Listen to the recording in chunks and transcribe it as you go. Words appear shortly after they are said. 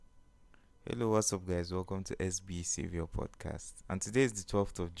Hello, what's up, guys? Welcome to SB Savior Podcast. And today is the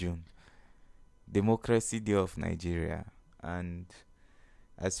 12th of June, Democracy Day of Nigeria. And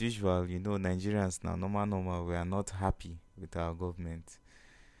as usual, Nigerians now, normal, we are not happy with our government.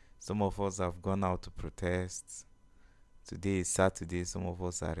 Some of us have gone out to protest. Today is Saturday, some of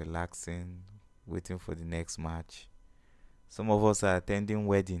us are relaxing, waiting for the next march. Some of us are attending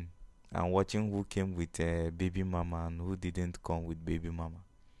wedding and watching who came with baby mama and who didn't come with baby mama.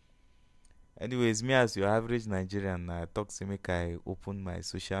 Anyways, me as your average Nigerian, I talk to make I open my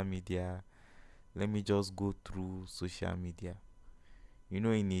social media. Let me just go through social media. In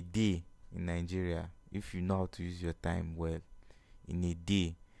a day in Nigeria, if you know how to use your time well, in a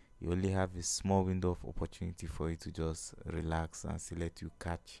day, you only have a small window of opportunity for you to just relax and still let you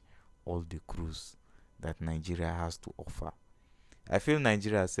catch all the cruise that Nigeria has to offer. I feel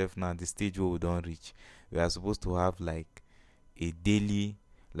Nigeria itself now, the stage where we don't reach, we are supposed to have like a daily,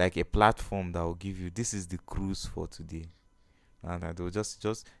 like a platform that will give you this is the cruise for today, and I will just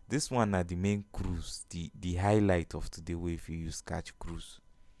this one are the main cruise, the highlight of today where if you use catch cruise.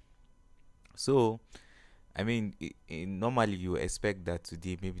 So I mean, normally you expect that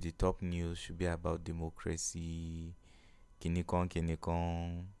today maybe the top news should be about democracy,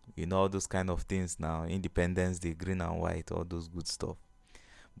 kinikon, all those kind of things now, Independence Day, green and white, all those good stuff.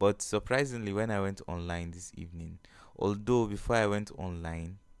 But surprisingly, when I went online this evening, although before I went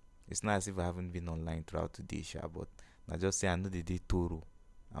online, it's not as if I haven't been online throughout today, but I just say I know the day thorough.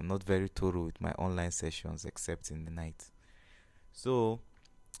 I'm not very thorough with my online sessions except in the night. So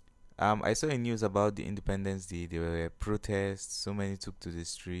I saw a news about the Independence Day. There were protests. So many took to the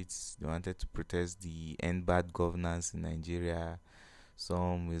streets. They wanted to protest the end bad governance in Nigeria.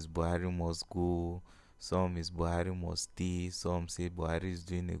 Some is Buhari must go. Some is Buhari must stay. Some say Buhari is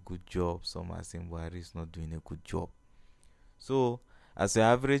doing a good job. Some are saying Buhari is not doing a good job. So, as an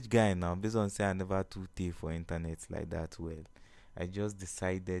average guy now, based on say I never too take for internet like that well, I just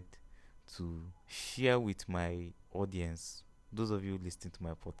decided to share with my audience, those of you listening to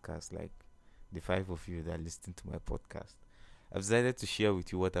my podcast, like the 5 of you that listen to my podcast, I've decided to share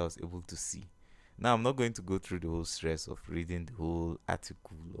with you what I was able to see. Now, I'm not going to go through the whole stress of reading the whole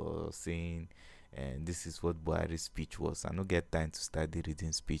article or saying, and this is what Buhari's speech was. I don't get time to start the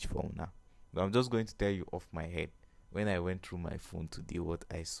reading speech from now. But I'm just going to tell you off my head when I went through my phone today what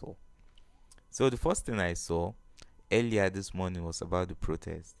I saw. So the first thing I saw earlier this morning was about the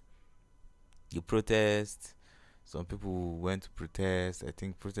protest. The protest, some people went to protest. I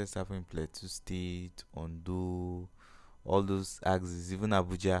think protests happened in Plateau State, Ondo, all those axes, even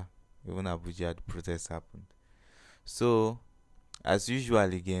Abuja. Even Abuja, the protests happened. So, as usual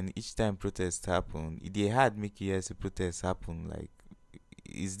again, each time protests happen, they had make years a protest happen. Like,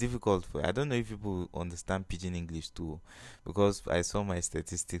 it's difficult for, I don't know if people understand pidgin English too, because I saw my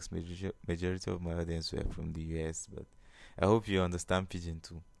statistics, majority of my audience were from the US, but I hope you understand pidgin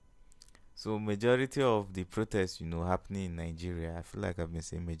too. So majority of the protests, happening in Nigeria, I feel like I've been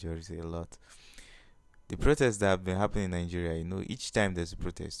saying majority a lot. The protests that have been happening in Nigeria, each time there's a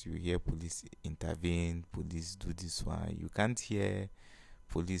protest, you hear police intervene, police do this one. You can't hear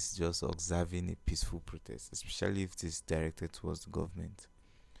police just observing a peaceful protest, especially if it is directed towards the government.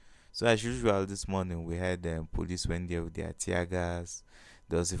 So as usual, this morning we had police went there with their tear gas.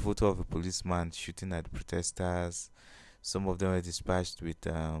 There was a photo of a policeman shooting at the protesters. Some of them were dispatched with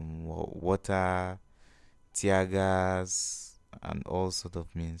water, tear gas, and all sort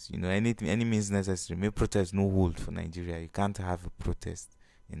of means. Anything, any means necessary. Make protest no hold for Nigeria. You can't have a protest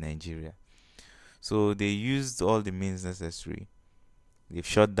in Nigeria. So they used all the means necessary. They've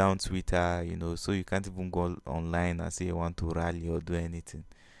shut down Twitter, so you can't even go online and say you want to rally or do anything,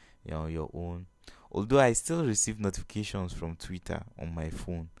 your own. Although I still receive notifications from Twitter on my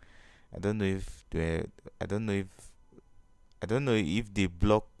phone. I don't know if they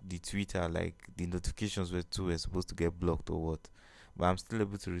block the Twitter, like the notifications were supposed to get blocked or what. But I'm still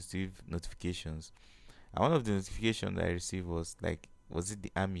able to receive notifications. And one of the notifications I received was like, was it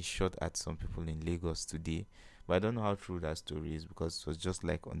the army shot at some people in Lagos today? But I don't know how true that story is because it was just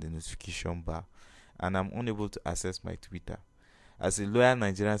like on the notification bar. And I'm unable to access my Twitter. As a loyal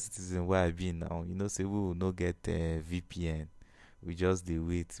Nigerian citizen where I be now, say we will not get VPN. We just dey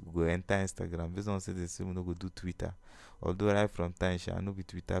wait. We go enter Instagram. Based on say they say we no go do Twitter. Although right from time, I no be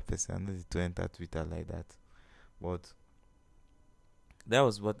Twitter person. I no dey to enter Twitter like that. But that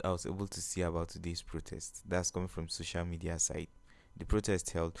was what I was able to see about today's protest. That's coming from social media side. The protest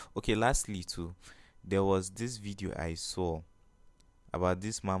held. Okay, lastly too, there was this video I saw about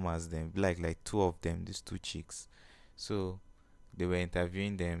these mamas, them like two of them, these two chicks. So they were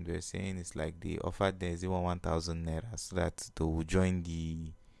interviewing them. They were saying it's like they offered them 1,000 naira so that they will join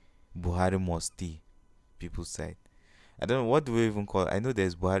the Buhari must stay. People's side. I don't know what do we even call. I know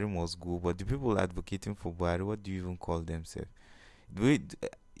there's Buhari must go, but the people advocating for Buhari, what do you even call themselves? Do we,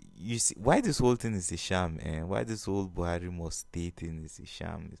 you see why this whole thing is a sham, and why this whole Buhari must stay thing is a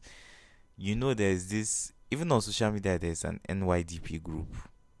sham. You know, there's this even on social media. There's an NYDP group.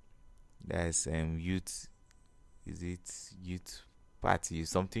 There's youth. Is it youth party?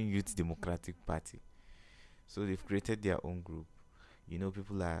 Something youth democratic party. So they've created their own group. You know,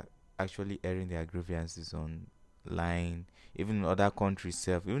 people are actually airing their grievances online, even in other countries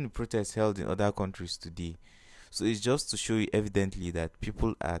self, even the protests held in other countries today. So it's just to show you evidently that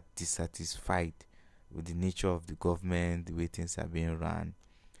people are dissatisfied with the nature of the government, the way things are being run.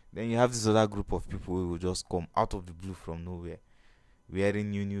 Then you have this other group of people who will just come out of the blue from nowhere, wearing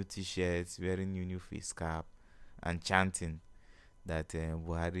new t-shirts, wearing new face cap, and chanting that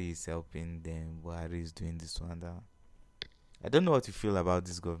Buhari is helping them, Buhari is doing this one that. I don't know what to feel about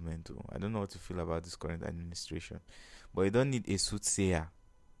this government. Though. I don't know what to feel about this current administration. But you don't need a soothsayer.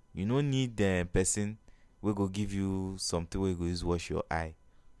 You don't need the person who go give you something where you go use wash your eye.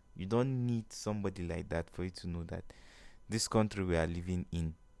 You don't need somebody like that for you to know that this country we are living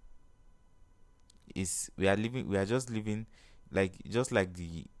in is we are just living like just like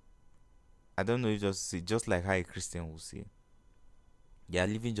the I don't know you just say just like how a Christian will say. They are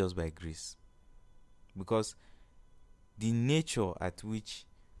living just by grace. Because the nature at which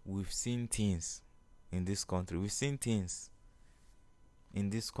we've seen things in this country, we've seen things in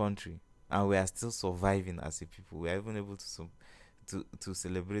this country, and we are still surviving as a people. We are even able to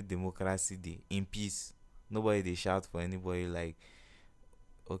celebrate Democracy Day in peace. Nobody they shout for anybody like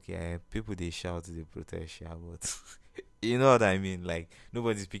okay, people they shout, they protest, yeah, but you know what I mean. Like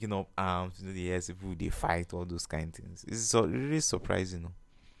nobody's picking up arms. You know, the yes, people they fight all those kind of things. It's so really surprising.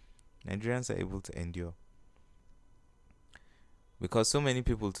 Nigerians are able to endure because so many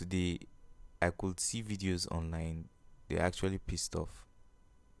people today. I could see videos online. They're actually pissed off,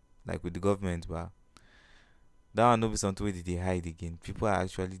 like with the government, but that one no be something where they hide again. People are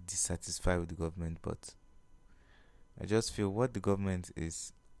actually dissatisfied with the government, but I just feel what the government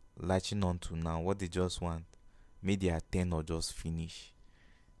is latching on to now, what they just want, may their tenure just finish.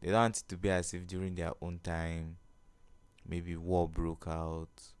 They don't want it to be as if during their own time, maybe war broke out,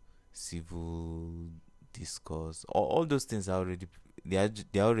 civil discourse, all those things are already they are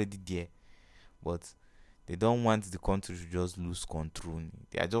already there, but they don't want the country to just lose control.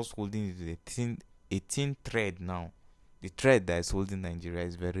 They are just holding it to a thin thread now. The thread that is holding Nigeria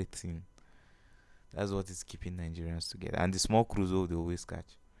is very thin. That's what is keeping Nigerians together. And the small crews they always catch.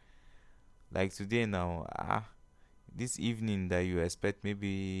 Like today now, this evening that you expect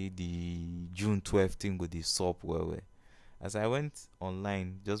maybe the June 12th thing with the SOP well. As I went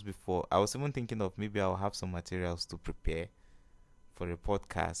online just before, I was even thinking of maybe I'll have some materials to prepare for a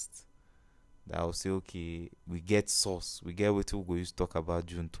podcast. That I'll say, okay, we get source, we get what we go use talk about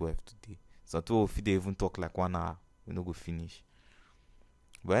June 12th today. So if they even talk like 1 hour, we no go finish.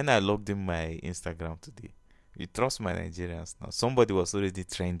 But when I logged in my Instagram today, you trust my Nigerians now. Somebody was already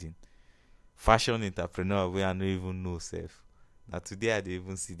trending. Fashion entrepreneur where I don't even know self. Now today I didn't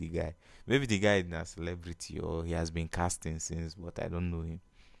even see the guy. Maybe the guy is a celebrity or he has been casting since, but I don't know him.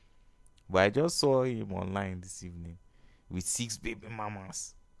 But I just saw him online this evening with 6 baby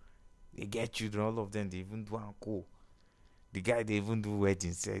mamas. They get children, all of them, they even do uncle. The guy they even do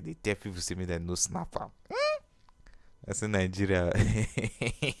weddings. They tell people say me that no snapper. That's in Nigeria.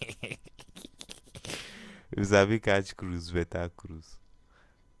 It's a big catch cruise, better cruise.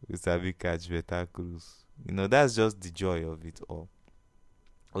 It's a big catch, better cruise. You know, that's just the joy of it all.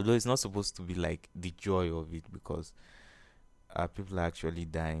 Although it's not supposed to be like the joy of it because people are actually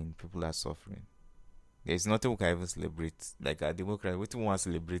dying, people are suffering. There's nothing we can even celebrate. Like a democracy, what we want to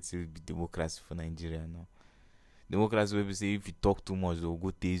celebrate will be democracy for Nigeria now. Democracy where we say if you talk too much, they'll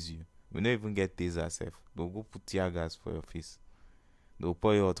go tase you. We don't even get tase ourselves. They'll go put tear gas for your face. They'll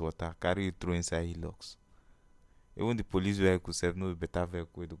pour you hot water, carry you through inside hillocks. Even the police vehicle self no better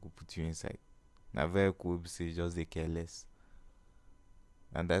vehicle they go put you inside. Now vehicle will say just they care less.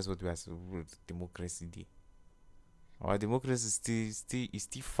 And that's what we are celebrating Democracy Day. Our democracy is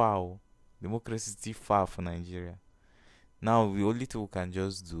still far. Democracy is still far for Nigeria. Now the only thing we can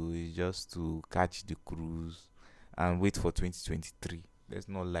just do is just to catch the cruise and wait for 2023. There's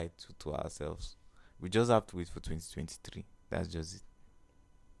no light to ourselves. We just have to wait for 2023. That's just it.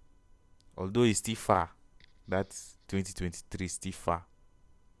 Although it's still far, that 2023 is still far.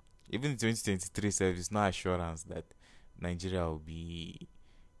 Even 2023 self is no assurance that Nigeria will be,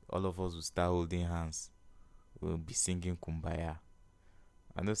 all of us will start holding hands. We'll be singing Kumbaya.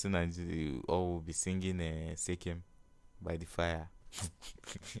 I know Nigeria all will be singing Sekem by the fire.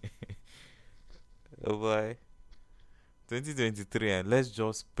 Oh boy. 2023, and let's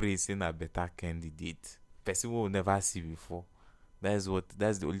just pray in a better candidate. Person we'll never see before. That's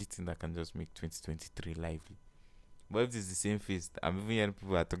the only thing that can just make 2023 lively. But if it's the same face, I'm even hearing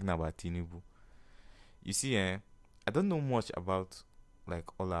people are talking about Tinubu. You see, I don't know much about like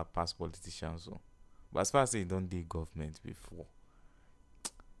all our past politicians, so. But as far as they don't do government before,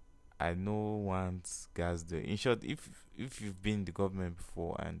 I know once guys the in short, if you've been in the government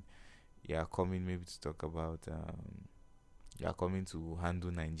before and you are coming maybe to talk about you are coming to handle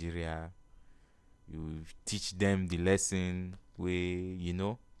Nigeria, you teach them the lesson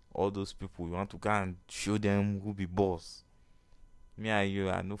where all those people you want to go and show them who be boss. Me and you,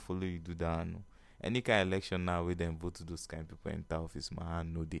 I no follow you do that. No. Any kind of election now where them vote to those kind of people enter office, my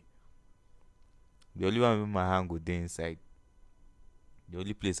hand no day. The only one with my hand go there inside. The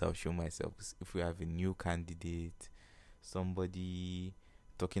only place I'll show myself is if we have a new candidate, somebody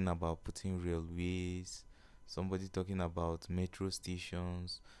talking about putting railways, somebody talking about metro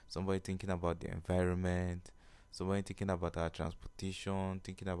stations, somebody thinking about the environment, somebody thinking about our transportation,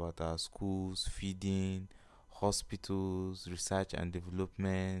 thinking about our schools, feeding, hospitals, research and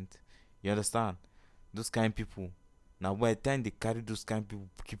development. You understand? Those kind of people. Now, by the time they carry those kind of people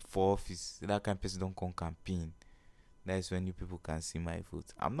keep for office, that kind of person don't come campaign. That is when you people can see my vote.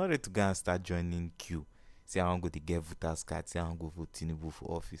 I'm not ready to go and start joining queue. Say I want to go to get voters card. Say I want to go vote Tinubu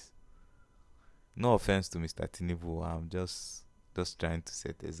for office. No offense to Mr. Tinubu. I'm just trying to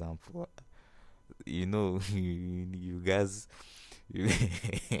set example. You guys, you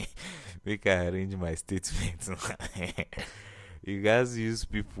make I arrange my statement. You guys use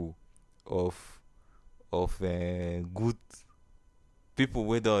people of good people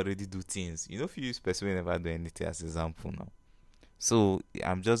where they already do things. If you use person who never do anything as example now. So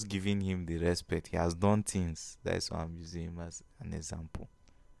I'm just giving him the respect. He has done things. That's why I'm using him as an example.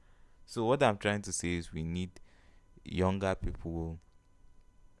 So what I'm trying to say is we need younger people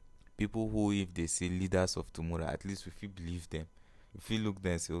who if they say leaders of tomorrow, at least if you believe them. If you look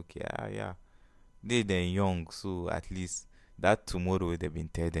there and say, okay, yeah, they're young, so at least that tomorrow they've been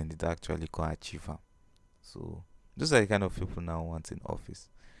telling them they actually can achieve them. So those are the kind of people now want in office.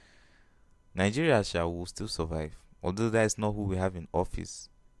 Nigeria shall will still survive. Although that is not who we have in office.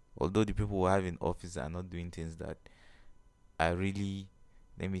 Although the people we have in office are not doing things that are really,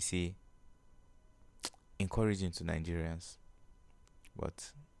 let me say, encouraging to Nigerians.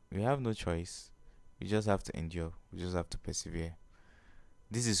 But we have no choice. We just have to endure. We just have to persevere.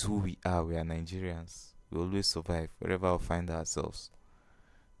 This is who we are. We are Nigerians. We always survive wherever we find ourselves.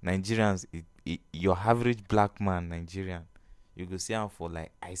 Nigerians, your average black man, Nigerian, you go see him for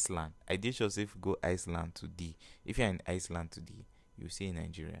like Iceland. I did sure say if you go Iceland today, if you're in Iceland today, you see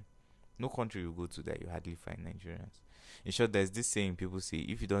Nigerian. No country you go to that you hardly find Nigerians. In short, there's this saying people say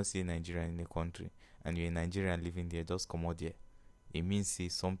if you don't see a Nigerian in a country and you're a Nigerian living there, just come out there. It means say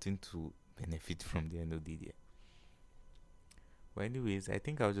something to benefit from the end of the day. But anyways, I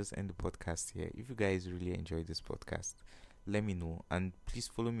think I'll just end the podcast here. If you guys really enjoyed this podcast, let me know. And please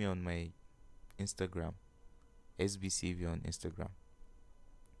follow me on my Instagram, SBCV on Instagram.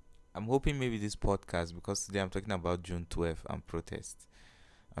 I'm hoping maybe this podcast, because today I'm talking about June 12th and protest,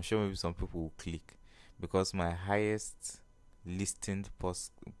 I'm sure maybe some people will click, because my highest listened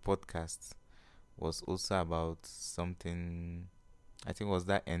podcast was also about something, I think it was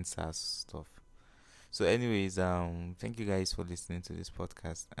that NSAS stuff. So anyways, thank you guys for listening to this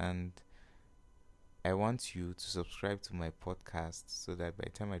podcast, and I want you to subscribe to my podcast so that by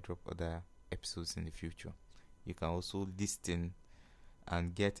the time I drop other episodes in the future, you can also listen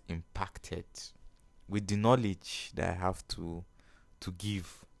and get impacted with the knowledge that I have to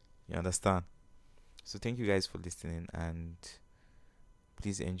give. You understand? So thank you guys for listening, and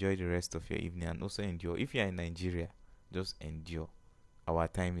please enjoy the rest of your evening, and also endure. If you're in Nigeria, just endure. Our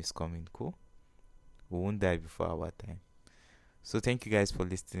time is coming. Cool? We won't die before our time. So thank you guys for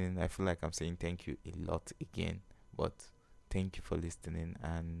listening. I feel like I'm saying thank you a lot again, but thank you for listening,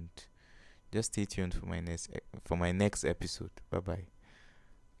 and just stay tuned for my next episode. Bye bye.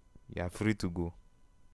 You are free to go.